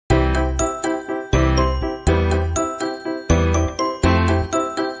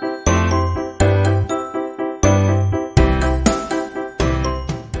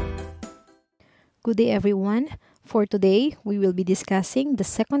day everyone. For today, we will be discussing the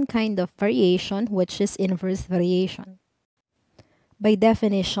second kind of variation, which is inverse variation. By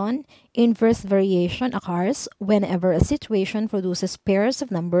definition, inverse variation occurs whenever a situation produces pairs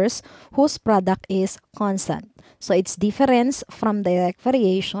of numbers whose product is constant. So its difference from direct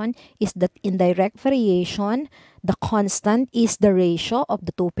variation is that in direct variation, the constant is the ratio of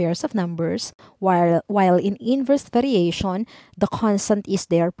the two pairs of numbers, while in inverse variation, the constant is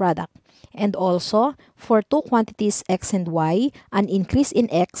their product. And also, for two quantities x and y, an increase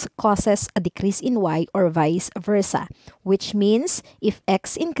in x causes a decrease in y or vice versa, which means if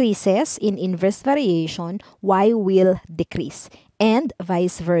x increases in inverse variation, y will decrease. And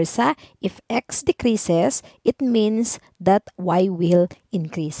vice versa, if x decreases, it means that y will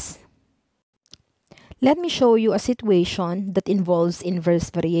increase. Let me show you a situation that involves inverse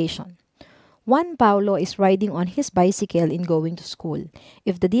variation. Juan Paulo is riding on his bicycle in going to school.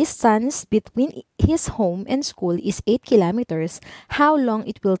 If the distance between his home and school is 8 kilometers, how long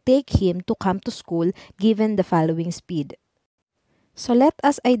it will take him to come to school given the following speed? So let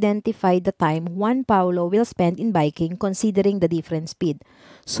us identify the time Juan Paulo will spend in biking considering the different speed.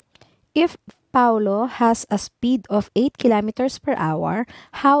 So if Paulo has a speed of 8 kilometers per hour,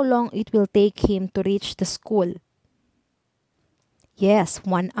 how long it will take him to reach the school? Yes,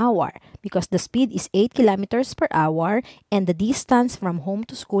 1 hour, because the speed is 8 kilometers per hour and the distance from home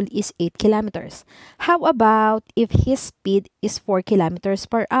to school is 8 kilometers. How about if his speed is 4 kilometers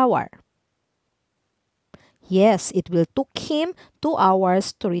per hour? Yes, it will take him 2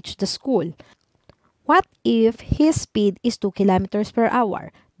 hours to reach the school. What if his speed is 2 kilometers per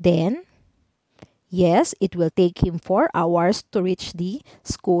hour? Then, yes, it will take him 4 hours to reach the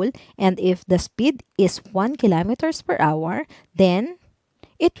school, and if the speed is 1 kilometers per hour, then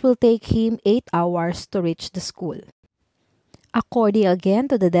it will take him 8 hours to reach the school. According again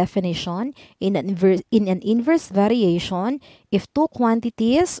to the definition, in an inverse variation, if two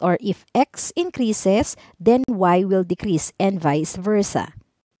quantities or if x increases, then y will decrease and vice versa.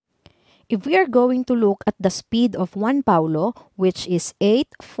 If we are going to look at the speed of Juan Paulo, which is 8,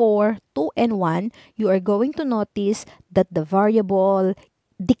 4, 2, and 1, you are going to notice that the variable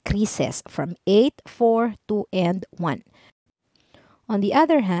decreases from 8, 4, 2, and 1. On the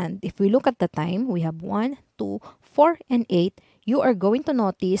other hand, if we look at the time, we have 1, 2, 4, and 8, you are going to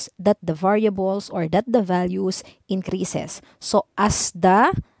notice that the variables or that the values increases. So as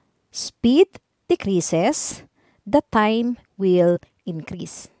the speed decreases, the time will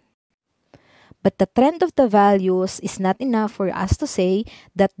increase. But the trend of the values is not enough for us to say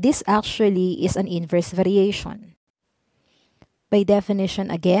that this actually is an inverse variation. By definition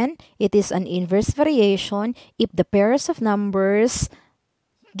again, it is an inverse variation if the pairs of numbers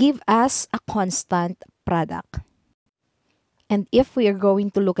give us a constant product. And if we are going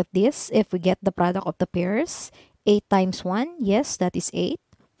to look at this, if we get the product of the pairs, 8 times 1, yes, that is 8.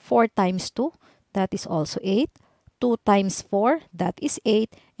 4 times 2, that is also 8. 2 times 4, that is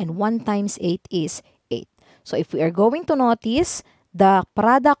 8, and 1 times 8 is 8. So if we are going to notice, the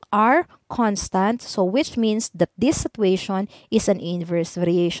product are constant, so which means that this situation is an inverse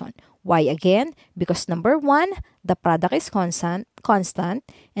variation. Why again? Because number 1, the product is constant,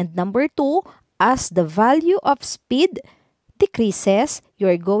 and number 2, as the value of speed decreases, you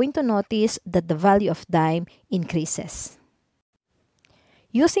are going to notice that the value of time increases.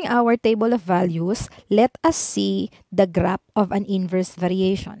 Using our table of values, let us see the graph of an inverse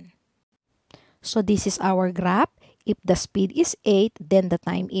variation. So this is our graph. If the speed is 8, then the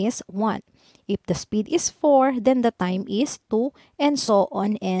time is 1. If the speed is 4, then the time is 2, and so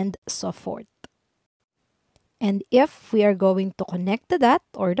on and so forth. And if we are going to connect the dot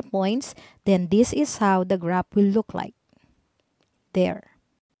or the points, then this is how the graph will look like. There.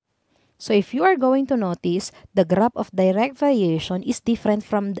 So if you are going to notice, the graph of direct variation is different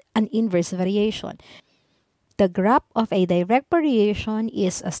from an inverse variation. The graph of a direct variation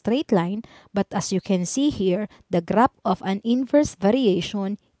is a straight line, but as you can see here, the graph of an inverse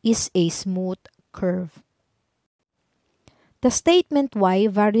variation is a smooth curve. The statement y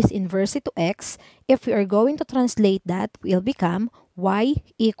varies inversely to x, if we are going to translate that, will become y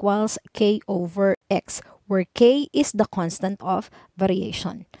equals k over x, where k is the constant of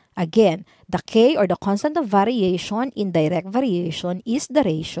variation. Again, the k or the constant of variation in direct variation is the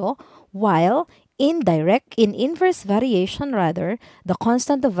ratio, while in inverse variation rather, the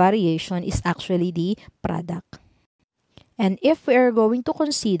constant of variation is actually the product. And if we are going to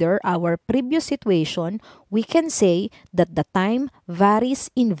consider our previous situation, we can say that the time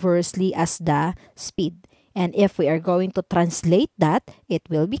varies inversely as the speed. And if we are going to translate that, it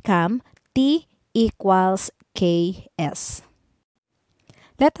will become t equals ks.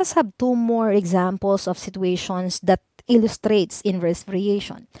 Let us have two more examples of situations that illustrates inverse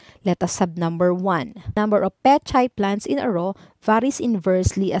variation. Let us have number 1. Number of petchay plants in a row varies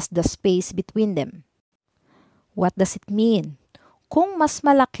inversely as the space between them. What does it mean? Kung mas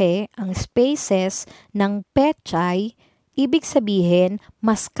malaki ang spaces ng petchay, ibig sabihin,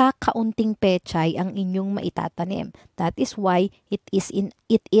 mas kakaunting petchay ang inyong maitatanim. That is why it is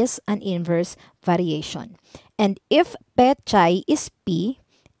an inverse variation. And if petchay is P,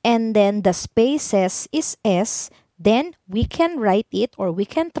 and then the spaces is S, then we can write it or we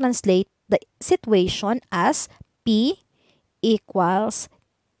can translate the situation as P equals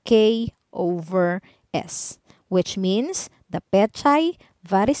K over S, which means the petchay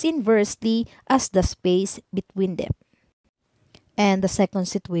varies inversely as the space between them. And the second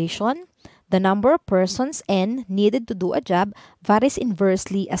situation, the number of persons N needed to do a job varies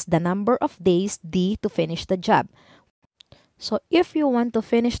inversely as the number of days D to finish the job. So if you want to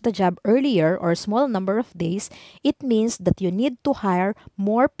finish the job earlier or small number of days, it means that you need to hire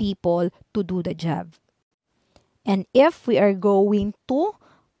more people to do the job. And if we are going to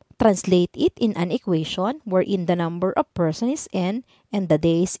translate it in an equation wherein the number of persons is N and the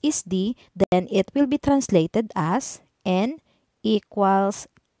days is D, then it will be translated as N equals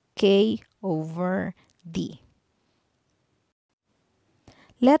K over D.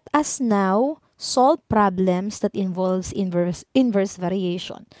 Let us now solve problems that involves inverse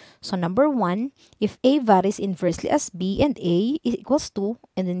variation. So number 1, if A varies inversely as B and A is equals 2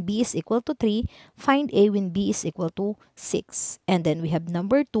 and then B is equal to 3, find A when B is equal to 6. And then we have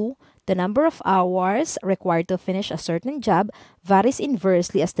number 2, the number of hours required to finish a certain job varies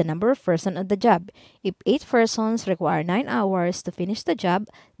inversely as the number of persons on the job. If 8 persons require 9 hours to finish the job,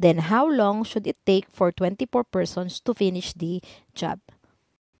 then how long should it take for 24 persons to finish the job?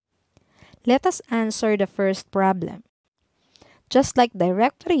 Let us answer the first problem. Just like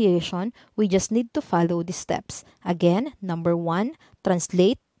direct variation, we just need to follow the steps. Again, number 1,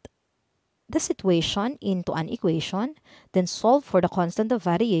 translate the situation into an equation, then solve for the constant of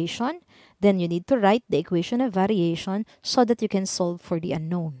variation, then you need to write the equation of variation so that you can solve for the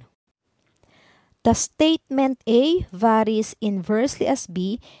unknown. The statement A varies inversely as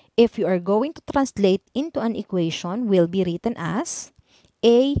B, if you are going to translate into an equation, will be written as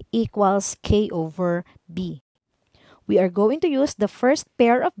A equals K over B. We are going to use the first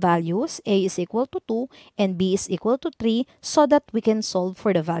pair of values, A is equal to 2 and B is equal to 3, so that we can solve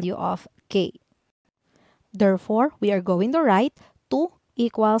for the value of K. Therefore, we are going to write 2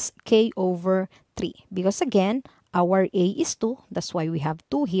 equals K over 3. Because again, our A is 2, that's why we have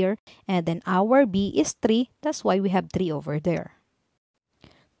 2 here. And then our B is 3, that's why we have 3 over there.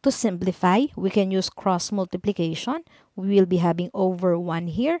 To simplify, we can use cross multiplication. We will be having over 1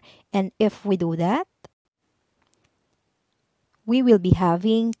 here. And if we do that, we will be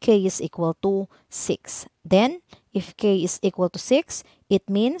having K is equal to 6. Then, if K is equal to 6, it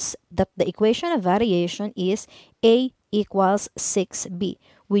means that the equation of variation is A equals 6B.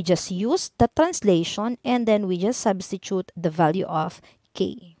 We just use the translation and then we just substitute the value of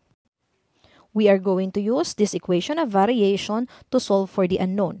K. We are going to use this equation of variation to solve for the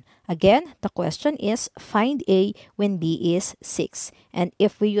unknown. Again, the question is find A when B is 6. And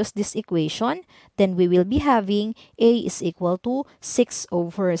if we use this equation, then we will be having A is equal to 6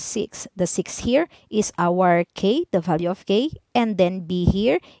 over 6. The 6 here is our K, the value of K, and then B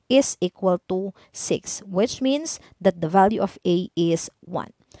here is equal to 6, which means that the value of A is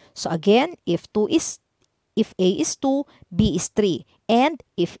 1. So again, if A is 2, B is 3. And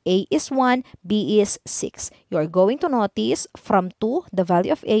if A is 1, B is 6. You are going to notice from 2, the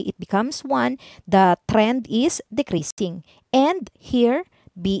value of A, it becomes 1. The trend is decreasing. And here,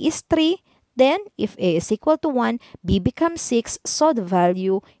 B is 3. Then, if A is equal to 1, B becomes 6. So, the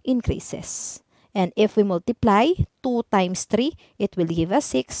value increases. And if we multiply 2 times 3, it will give us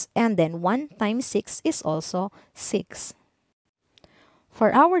 6. And then 1 times 6 is also 6.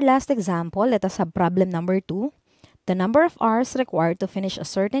 For our last example, let us have problem number 2. The number of hours required to finish a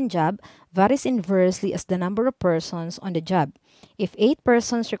certain job varies inversely as the number of persons on the job. If 8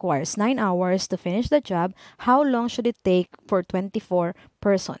 persons requires 9 hours to finish the job, how long should it take for 24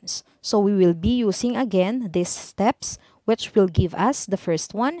 persons? So we will be using again these steps, which will give us the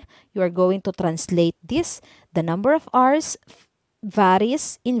first one. You are going to translate this. The number of hours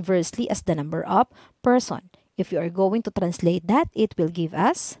varies inversely as the number of person. If you are going to translate that, it will give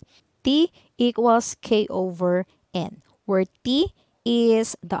us T equals K over N, where T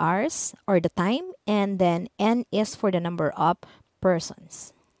is the hours or the time, and then N is for the number of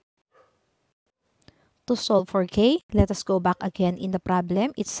persons. To solve for K, let us go back again in the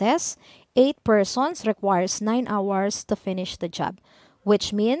problem. It says 8 persons requires 9 hours to finish the job.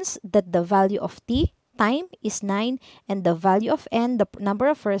 which means that the value of t, time, is 9, and the value of n, the number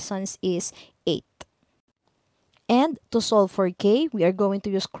of persons, is 8. And to solve for k, we are going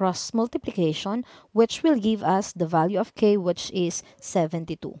to use cross multiplication, which will give us the value of k, which is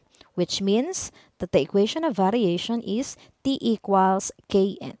 72, which means that the equation of variation is t equals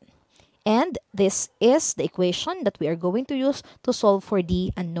kn. And this is the equation that we are going to use to solve for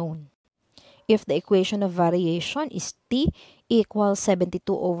the unknown. If the equation of variation is t equals 72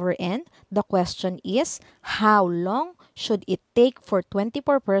 over n, the question is, how long should it take for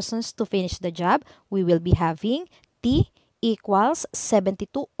 24 persons to finish the job? We will be having t equals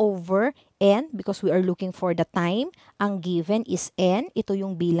 72 over n because we are looking for the time. Ang given is n. Ito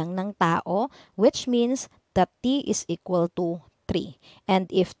yung bilang ng tao, which means that t is equal to 3.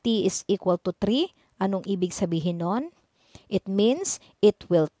 And if t is equal to 3, anong ibig sabihin nun? It means it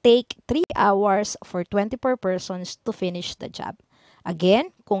will take 3 hours for 24 persons to finish the job. Again,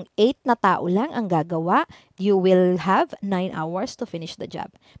 kung 8 na tao lang ang gagawa, you will have 9 hours to finish the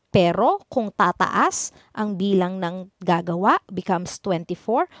job. Pero kung tataas ang bilang ng gagawa becomes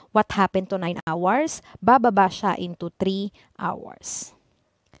 24, what happened to 9 hours? Bababa siya into 3 hours.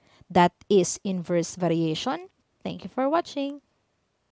 That is inverse variation. Thank you for watching.